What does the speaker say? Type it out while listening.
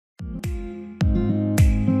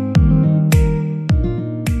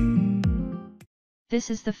This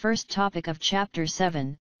is the first topic of Chapter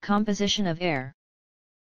 7, Composition of Air.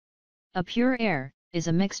 A pure air is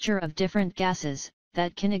a mixture of different gases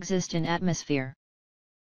that can exist in atmosphere.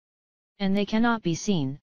 And they cannot be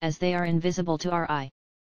seen, as they are invisible to our eye.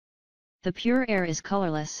 The pure air is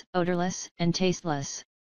colorless, odorless, and tasteless.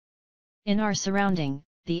 In our surrounding,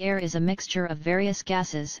 the air is a mixture of various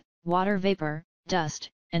gases, water vapor, dust,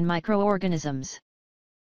 and microorganisms.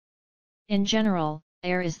 In general,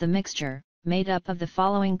 air is the mixture, made up of the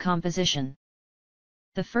following composition.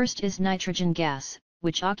 The first is nitrogen gas,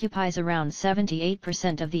 which occupies around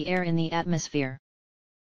 78% of the air in the atmosphere.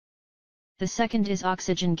 The second is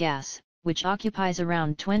oxygen gas, which occupies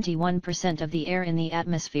around 21% of the air in the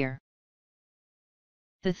atmosphere.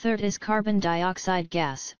 The third is carbon dioxide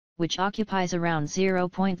gas, which occupies around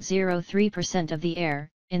 0.03% of the air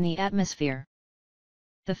in the atmosphere.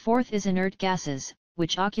 The fourth is inert gases,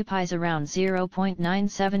 which occupies around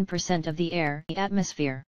 0.97% of the air in the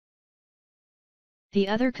atmosphere. The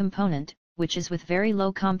other component, which is with very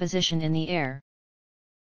low composition in the air.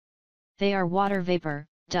 They are water vapor,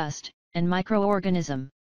 dust, and microorganism.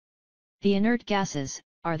 The inert gases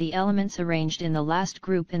are the elements arranged in the last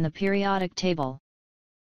group in the periodic table.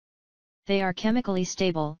 They are chemically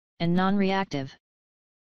stable and non-reactive.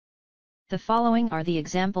 The following are the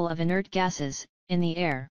example of inert gases in the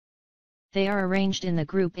air. They are arranged in the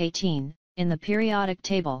group 18 in the periodic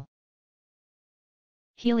table.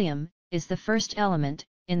 Helium is the first element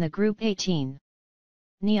in the group 18.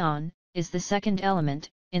 Neon is the second element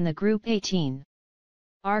in the group 18.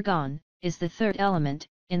 Argon is the third element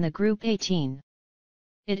in the group 18.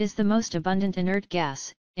 It is the most abundant inert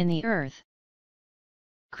gas in the Earth.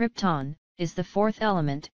 Krypton is the fourth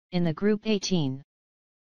element in the group 18.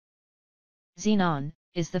 Xenon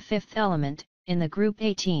is the fifth element in the group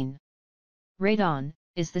 18. Radon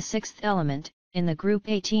is the sixth element in the group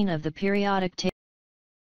 18 of the periodic table.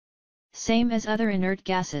 Same as other inert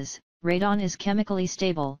gases, radon is chemically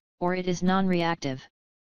stable, or it is non-reactive.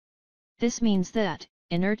 This means that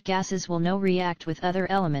inert gases will not react with other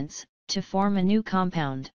elements to form a new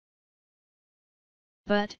compound.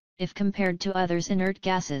 But, if compared to others inert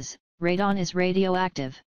gases, radon is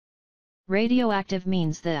radioactive. Radioactive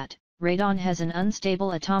means that radon has an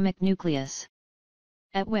unstable atomic nucleus,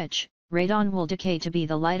 at which radon will decay to be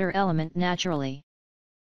the lighter element naturally.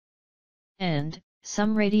 And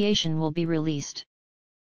some radiation will be released.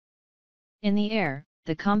 In the air,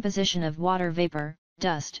 the composition of water vapor,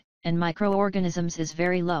 dust, and microorganisms is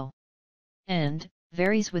very low, and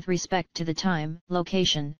varies with respect to the time,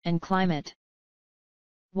 location, and climate.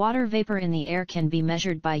 Water vapor in the air can be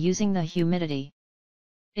measured by using the humidity.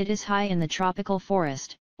 It is high in the tropical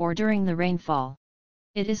forest, or during the rainfall.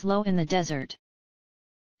 It is low in the desert.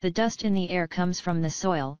 The dust in the air comes from the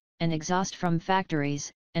soil, and exhaust from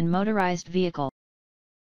factories, and motorized vehicles.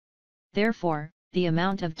 Therefore, the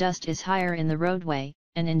amount of dust is higher in the roadway,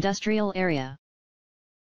 and industrial area.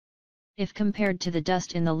 If compared to the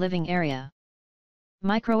dust in the living area,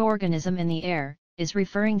 microorganism in the air is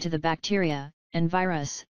referring to the bacteria and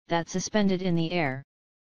virus that suspended in the air.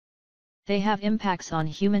 They have impacts on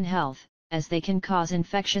human health, as they can cause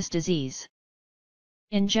infectious disease.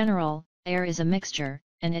 In general, air is a mixture,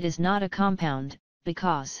 and it is not a compound,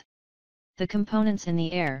 because the components in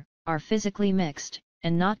the air are physically mixed,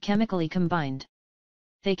 and not chemically combined.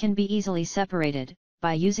 They can be easily separated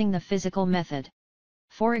by using the physical method.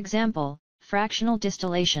 For example, fractional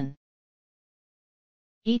distillation.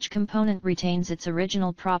 Each component retains its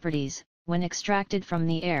original properties when extracted from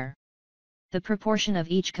the air. The proportion of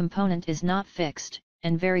each component is not fixed,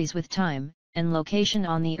 and varies with time and location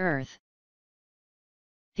on the Earth.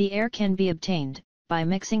 The air can be obtained by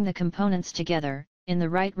mixing the components together in the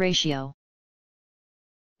right ratio,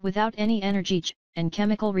 without any energy and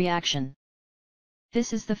chemical reaction.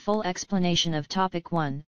 This is the full explanation of Topic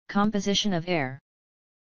 1, Composition of Air.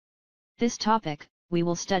 This topic, we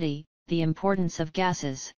will study the importance of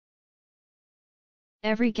gases.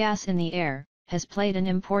 Every gas in the air has played an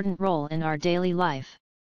important role in our daily life.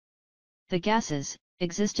 The gases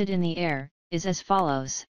existed in the air is as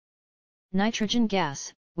follows. Nitrogen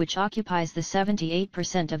gas, which occupies the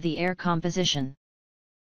 78% of the air composition.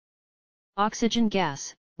 Oxygen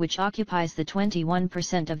gas, which occupies the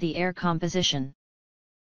 21% of the air composition.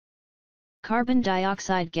 Carbon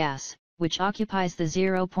dioxide gas, which occupies the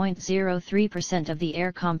 0.03% of the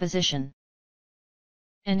air composition.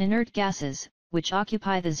 And inert gases, which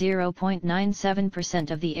occupy the 0.97%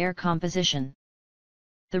 of the air composition.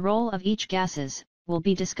 The role of each gases will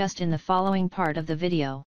be discussed in the following part of the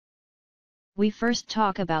video. We first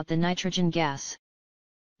talk about the nitrogen gas.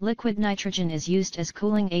 Liquid nitrogen is used as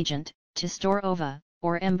cooling agent to store ova,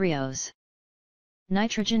 or embryos.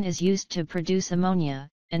 Nitrogen is used to produce ammonia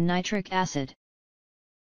and nitric acid.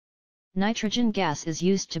 Nitrogen gas is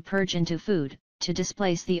used to purge into food, to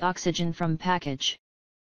displace the oxygen from package.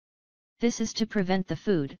 This is to prevent the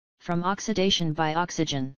food from oxidation by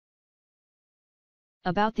oxygen.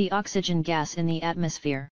 About the oxygen gas in the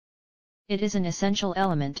atmosphere. It is an essential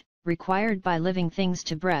element, required by living things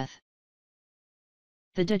to breathe.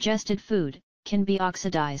 The digested food can be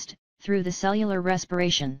oxidized through the cellular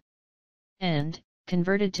respiration and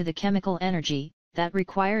converted to the chemical energy that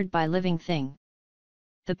required by living thing.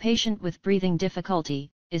 The patient with breathing difficulty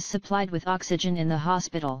is supplied with oxygen in the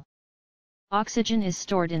hospital. Oxygen is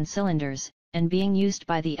stored in cylinders and being used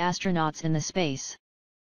by the astronauts in the space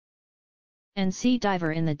and sea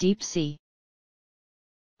diver in the deep sea.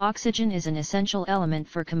 Oxygen is an essential element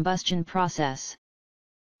for combustion process.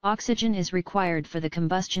 Oxygen is required for the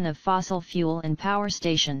combustion of fossil fuel and power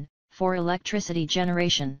station, for electricity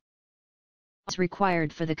generation. Is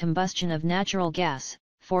required for the combustion of natural gas,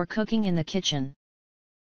 for cooking in the kitchen.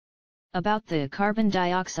 About the carbon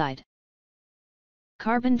dioxide.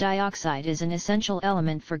 Carbon dioxide is an essential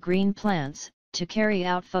element for green plants, to carry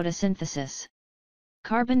out photosynthesis.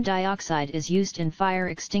 Carbon dioxide is used in fire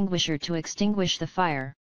extinguisher to extinguish the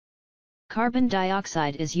fire. Carbon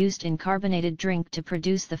dioxide is used in carbonated drink to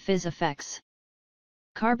produce the fizz effects.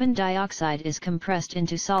 Carbon dioxide is compressed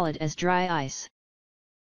into solid as dry ice,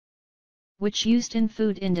 which used in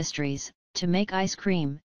food industries, to make ice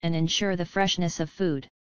cream, and ensure the freshness of food.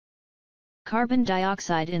 Carbon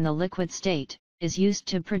dioxide in the liquid state, is used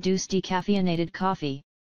to produce decaffeinated coffee.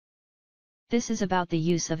 This is about the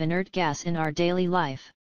use of inert gas in our daily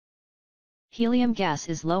life. Helium gas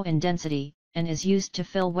is low in density, and is used to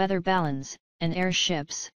fill weather balloons and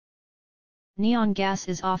airships. Neon gas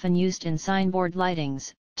is often used in signboard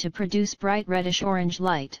lightings, to produce bright reddish-orange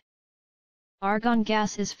light. Argon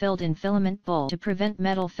gas is filled in filament bowl to prevent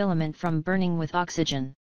metal filament from burning with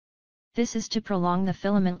oxygen. This is to prolong the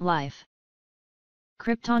filament life.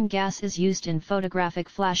 Krypton gas is used in photographic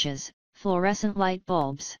flashes, fluorescent light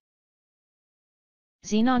bulbs.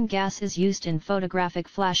 Xenon gas is used in photographic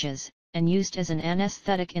flashes, and used as an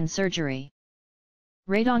anesthetic in surgery.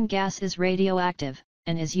 Radon gas is radioactive,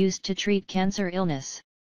 and is used to treat cancer illness.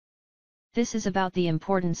 This is about the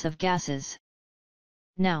importance of gases.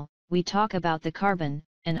 Now, we talk about the carbon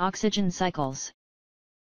and oxygen cycles.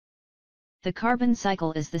 The carbon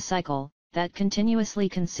cycle is the cycle that continuously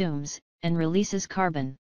consumes and releases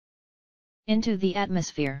carbon into the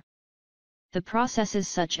atmosphere. The processes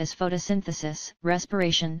such as photosynthesis,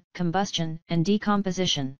 respiration, combustion, and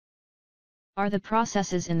decomposition are the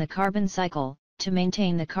processes in the carbon cycle to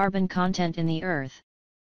maintain the carbon content in the earth.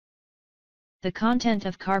 The content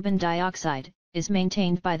of carbon dioxide is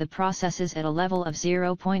maintained by the processes at a level of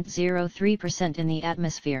 0.03% in the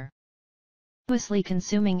atmosphere, continuously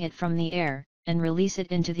consuming it from the air, and release it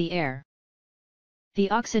into the air. The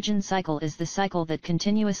oxygen cycle is the cycle that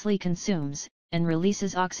continuously consumes and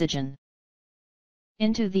releases oxygen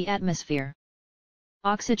into the atmosphere.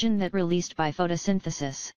 Oxygen that released by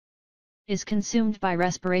photosynthesis is consumed by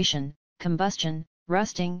respiration, combustion,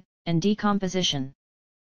 rusting, and decomposition.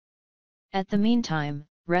 At the meantime,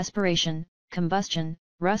 respiration, combustion,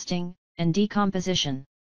 rusting, and decomposition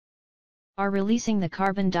are releasing the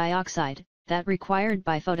carbon dioxide that required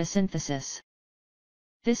by photosynthesis.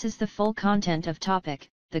 This is the full content of topic,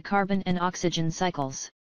 the carbon and oxygen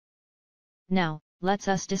cycles. Now, let's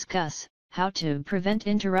us discuss how to prevent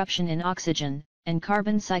interruption in oxygen and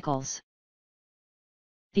carbon cycles.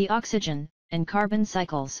 The oxygen and carbon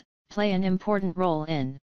cycles play an important role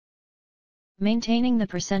in maintaining the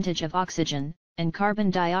percentage of oxygen and carbon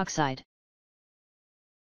dioxide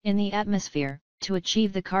in the atmosphere to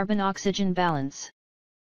achieve the carbon-oxygen balance.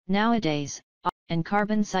 Nowadays, and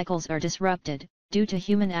carbon cycles are disrupted due to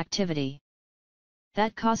human activity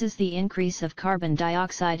that causes the increase of carbon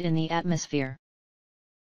dioxide in the atmosphere.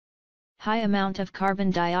 High amount of carbon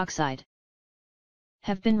dioxide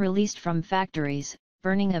have been released from factories,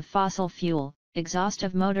 burning of fossil fuel, exhaust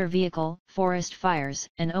of motor vehicle, forest fires,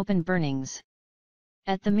 and open burnings.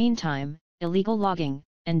 At the meantime, illegal logging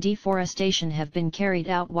and deforestation have been carried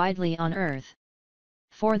out widely on Earth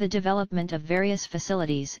for the development of various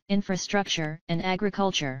facilities, infrastructure, and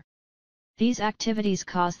agriculture. These activities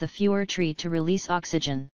cause the fewer tree to release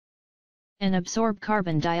oxygen and absorb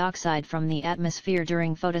carbon dioxide from the atmosphere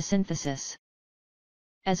during photosynthesis.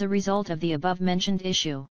 As a result of the above-mentioned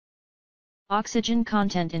issue, oxygen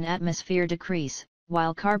content in atmosphere decrease,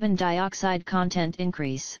 while carbon dioxide content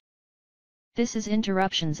increase. This is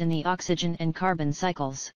interruptions in the oxygen and carbon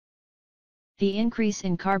cycles. The increase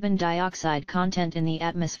in carbon dioxide content in the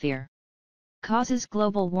atmosphere causes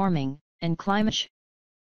global warming and climate change.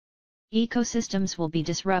 Ecosystems will be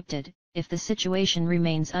disrupted if the situation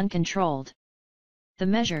remains uncontrolled. The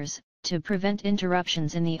measures to prevent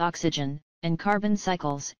interruptions in the oxygen and carbon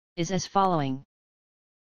cycles is as following.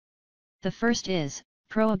 The first is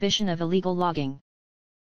prohibition of illegal logging.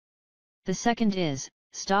 The second is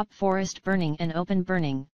stop forest burning and open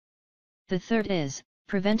burning. The third is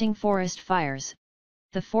preventing forest fires.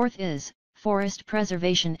 The fourth is forest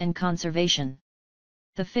preservation and conservation.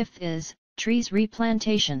 The fifth is trees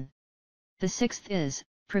replantation. The sixth is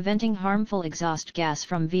preventing harmful exhaust gas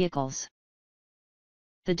from vehicles.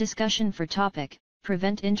 The discussion for topic,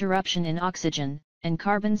 prevent interruption in oxygen and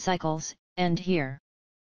carbon cycles, end here.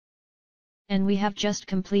 And we have just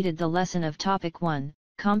completed the lesson of topic 1,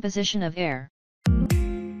 composition of air.